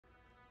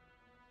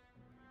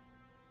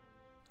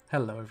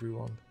Hello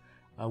everyone,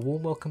 a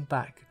warm welcome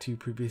back to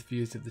previous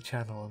viewers of the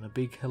channel and a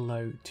big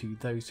hello to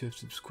those who have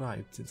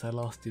subscribed since I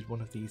last did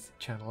one of these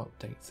channel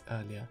updates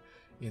earlier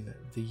in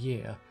the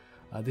year.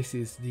 This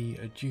is the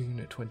June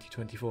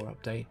 2024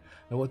 update.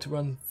 I want to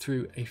run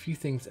through a few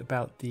things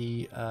about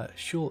the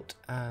short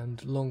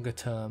and longer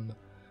term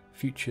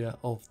future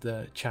of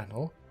the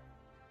channel.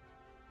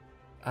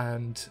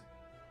 And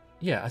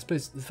yeah, I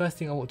suppose the first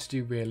thing I want to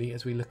do really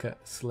as we look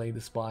at Slay the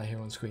Spire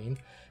here on screen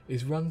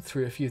is run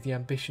through a few of the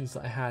ambitions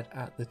that I had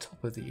at the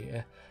top of the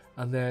year,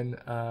 and then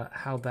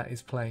how that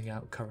is playing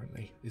out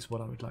currently is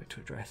what I would like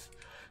to address.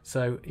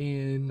 So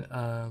in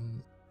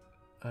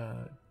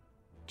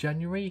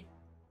January,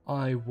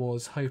 I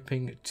was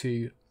hoping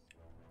to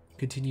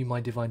continue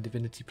my Divine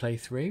Divinity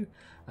playthrough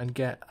and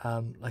get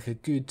like a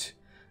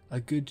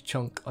good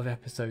chunk of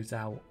episodes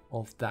out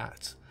of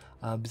that.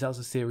 Because that was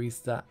a series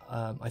that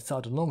I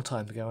started a long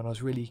time ago and I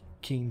was really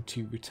keen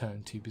to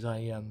return to because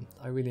I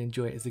really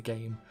enjoy it as a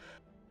game,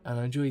 and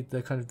I enjoyed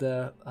the kind of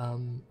the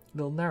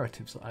little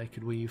narratives that I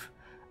could weave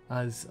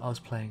as I was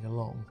playing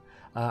along,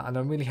 and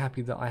I'm really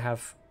happy that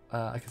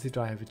I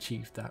consider I have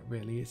achieved that.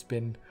 Really, it's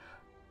been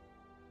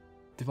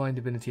Divine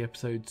Divinity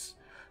episodes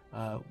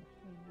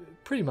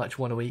pretty much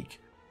one a week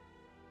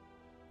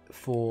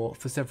for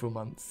several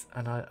months,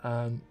 and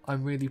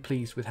I'm really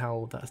pleased with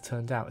how that's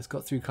turned out. It's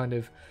got through kind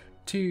of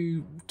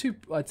two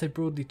I'd say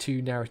broadly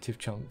two narrative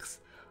chunks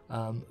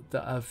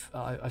that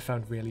I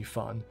found really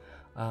fun,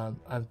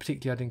 and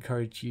particularly I'd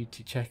encourage you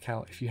to check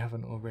out, if you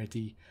haven't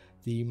already,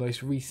 the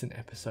most recent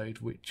episode,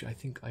 which I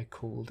think I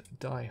called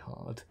Die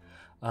Hard,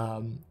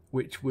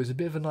 which was a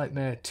bit of a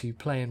nightmare to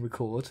play and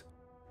record.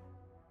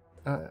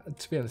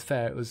 To be honest,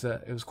 it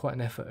was quite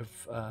an effort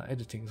of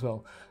editing as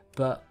well,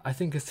 but I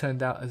think it's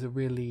turned out as a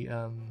really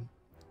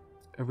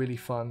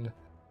fun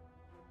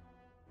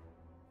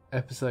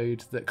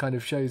episode that kind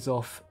of shows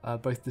off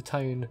both the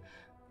tone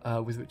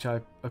with which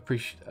I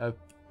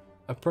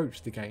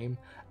approach the game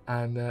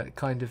and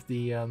kind of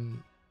the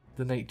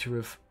nature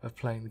of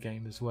playing the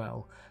game as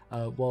well,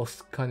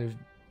 whilst kind of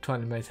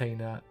trying to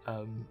maintain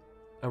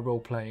a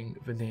role-playing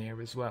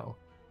veneer as well.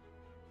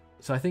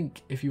 So I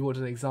think if you want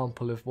an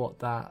example of what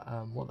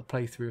the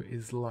playthrough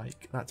is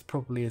like, that's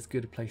probably as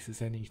good a place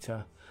as any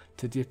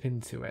to dip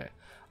into it.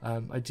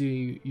 I do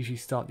usually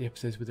start the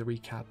episodes with a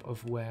recap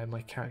of where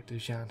my character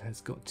Jeanne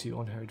has got to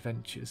on her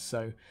adventures.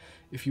 So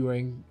if you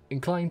were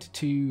inclined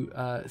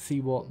to see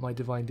what my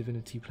Divine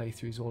Divinity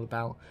playthrough is all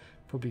about,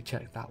 probably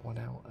check that one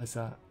out as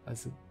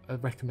a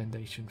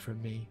recommendation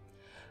from me.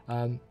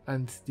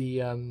 And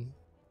the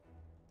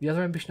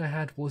other ambition I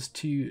had was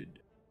to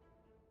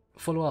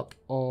follow up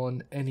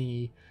on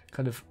any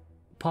kind of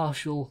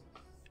partial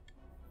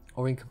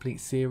or incomplete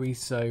series,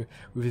 so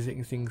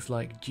revisiting things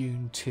like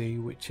Dune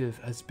 2, which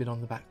has been on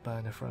the back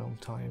burner for a long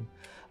time,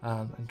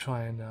 and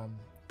try and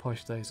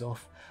polish those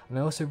off. And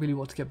I also really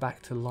want to get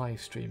back to live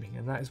streaming,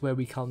 and that is where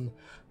we come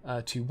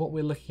to what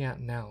we're looking at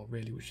now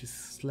really, which is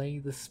Slay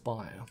the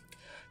Spire.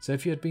 So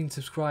if you had been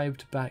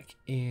subscribed back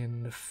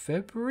in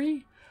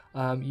February,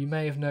 you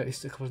may have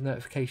noticed a couple of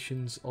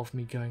notifications of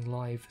me going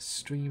live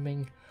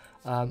streaming.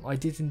 I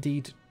did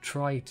indeed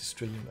try to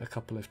stream a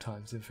couple of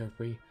times in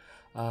February,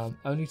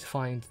 only to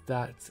find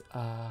that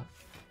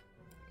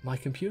my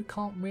computer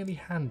can't really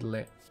handle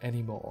it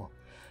anymore.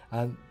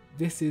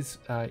 This is,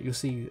 you'll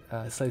see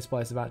Slay the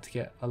Spire is about to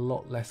get a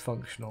lot less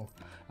functional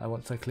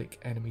once I click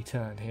enemy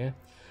turn here,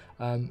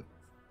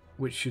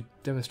 which should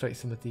demonstrate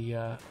some of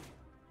the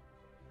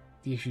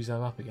issues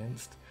I'm up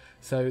against.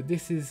 So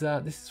this is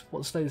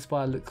what Slay the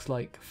Spire looks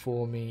like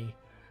for me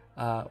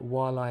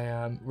while I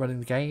am running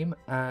the game,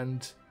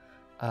 and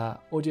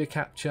audio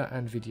capture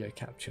and video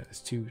capture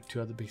as two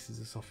other pieces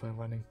of software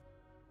running,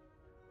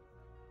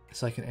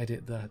 so I can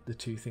edit the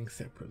two things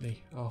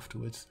separately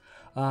afterwards.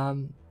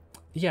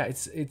 Yeah,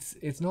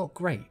 it's not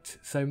great.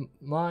 So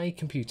my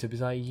computer,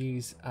 because I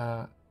use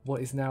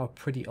what is now a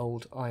pretty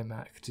old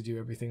iMac to do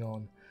everything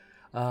on,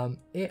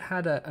 it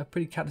had a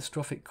pretty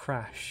catastrophic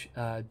crash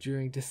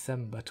during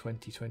December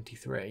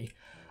 2023.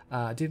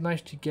 I did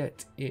manage to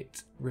get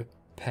it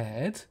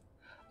repaired,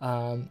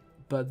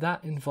 but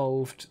that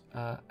involved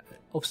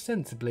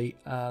ostensibly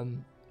a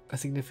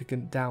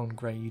significant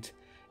downgrade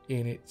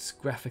in its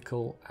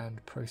graphical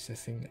and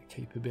processing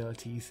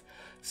capabilities.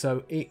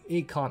 So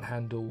it can't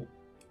handle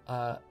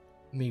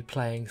me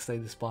playing Slay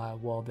the Spire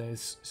while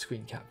there's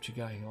screen capture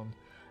going on.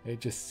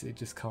 It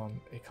just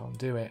can't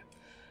do it.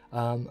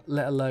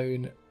 Let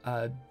alone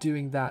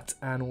doing that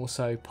and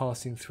also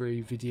passing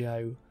through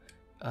video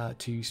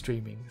to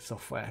streaming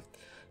software.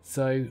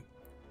 So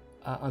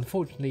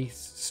unfortunately,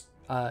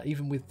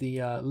 even with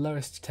the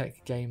lowest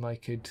tech game I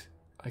could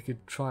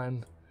try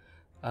and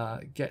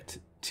get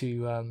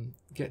to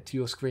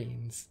your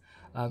screens,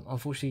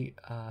 unfortunately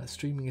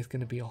streaming is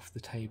going to be off the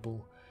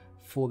table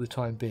for the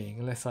time being,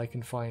 unless I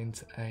can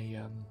find a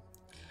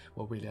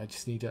well, really I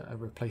just need a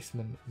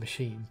replacement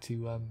machine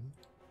to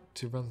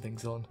run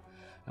things on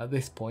at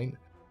this point.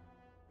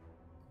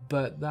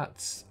 But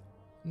that's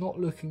not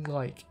looking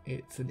like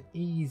it's an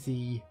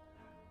easy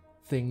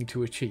thing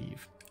to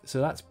achieve.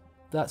 So that's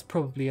that's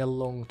probably a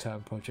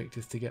long-term project,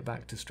 is to get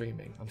back to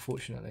streaming,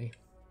 unfortunately.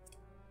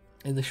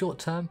 In the short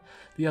term,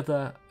 the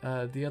other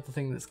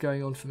thing that's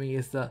going on for me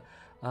is that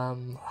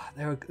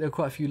there are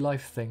quite a few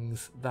life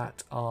things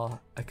that are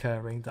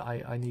occurring that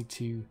I need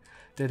to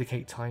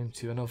dedicate time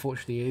to, and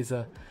unfortunately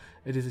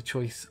it is a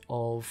choice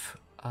of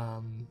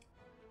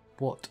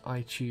what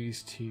I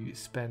choose to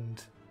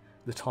spend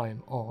the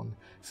time on.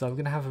 So I'm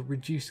going to have a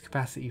reduced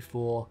capacity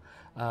for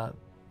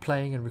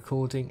playing and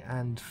recording,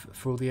 and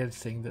for all the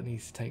editing that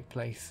needs to take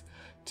place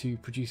to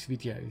produce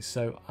videos.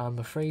 So I'm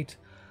afraid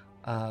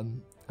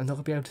I'm not going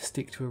to be able to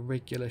stick to a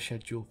regular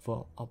schedule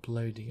for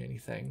uploading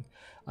anything.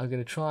 I'm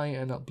going to try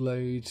and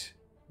upload,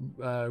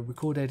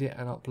 record, edit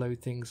and upload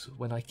things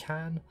when I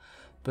can,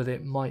 but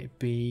it might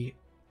be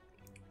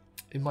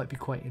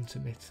quite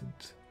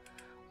intermittent.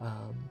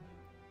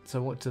 So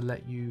I want to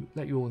let you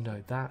all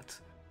know that.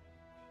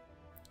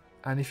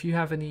 And if you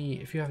have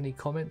any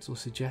comments or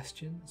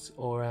suggestions,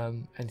 or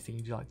anything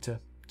you'd like to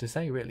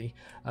say, really,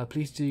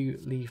 please do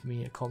leave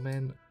me a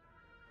comment.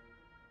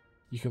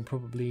 You can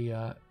probably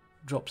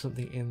drop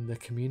something in the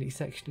community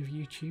section of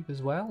YouTube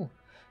as well,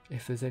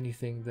 if there's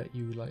anything that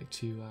you would like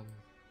to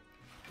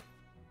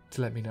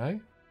let me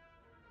know.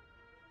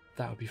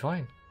 That would be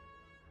fine.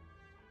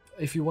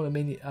 If you want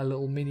a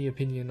little mini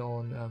opinion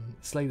on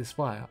Slay the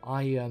Spire,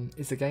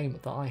 it's a game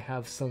that I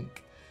have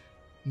sunk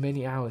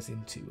many hours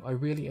into. I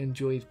really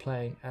enjoyed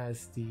playing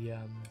as the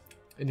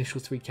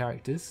initial 3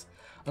 characters,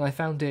 and I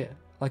found it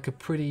like a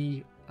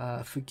pretty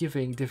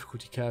forgiving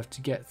difficulty curve to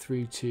get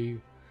through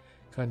to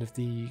kind of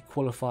the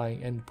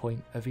qualifying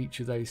endpoint of each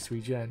of those 3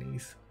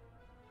 journeys.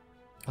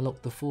 I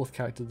locked the 4th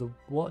character, the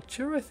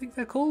Watcher, I think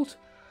they're called,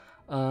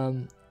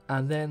 and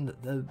then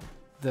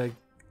the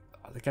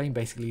game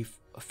basically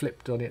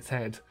flipped on its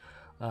head,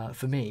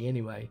 for me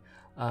anyway,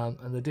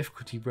 and the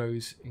difficulty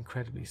rose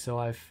incredibly. So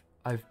I've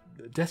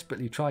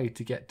desperately tried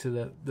to get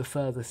to the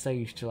further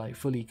stage to like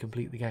fully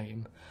complete the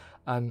game,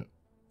 and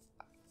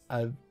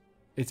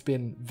it's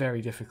been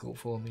very difficult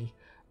for me,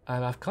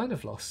 and I've kind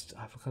of lost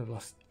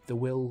the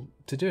will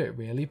to do it,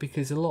 really,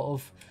 because a lot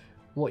of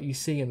what you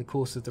see in the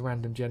course of the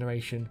random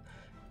generation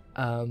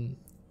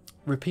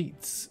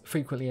repeats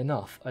frequently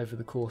enough over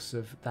the course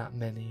of that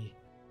many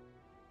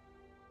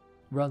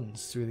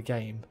runs through the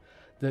game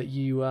that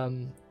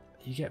you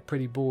get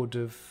pretty bored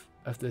of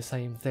the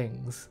same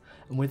things,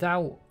 and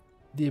without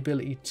the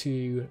ability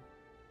to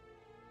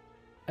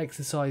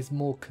exercise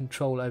more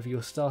control over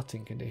your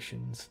starting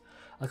conditions,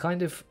 I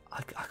kind of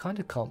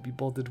can't be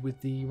bothered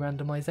with the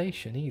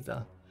randomization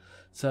either.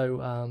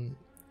 So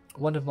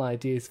one of my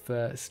ideas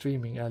for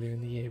streaming earlier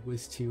in the year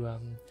was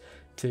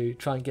to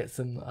try and get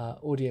some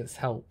audience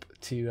help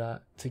to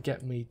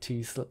get me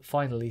to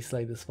finally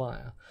slay the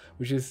Spire,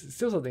 which is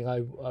still something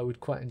I would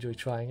quite enjoy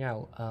trying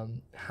out,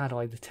 had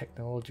I the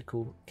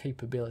technological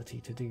capability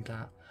to do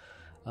that.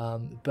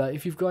 But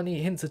if you've got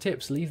any hints or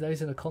tips, leave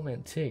those in a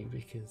comment too,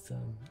 because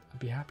I'd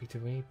be happy to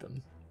read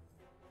them.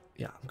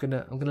 Yeah, I'm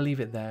gonna leave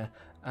it there,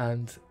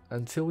 and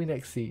until we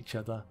next see each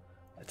other,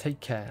 take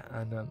care,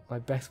 and my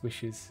best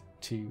wishes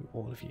to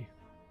all of you.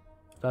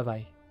 Bye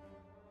bye.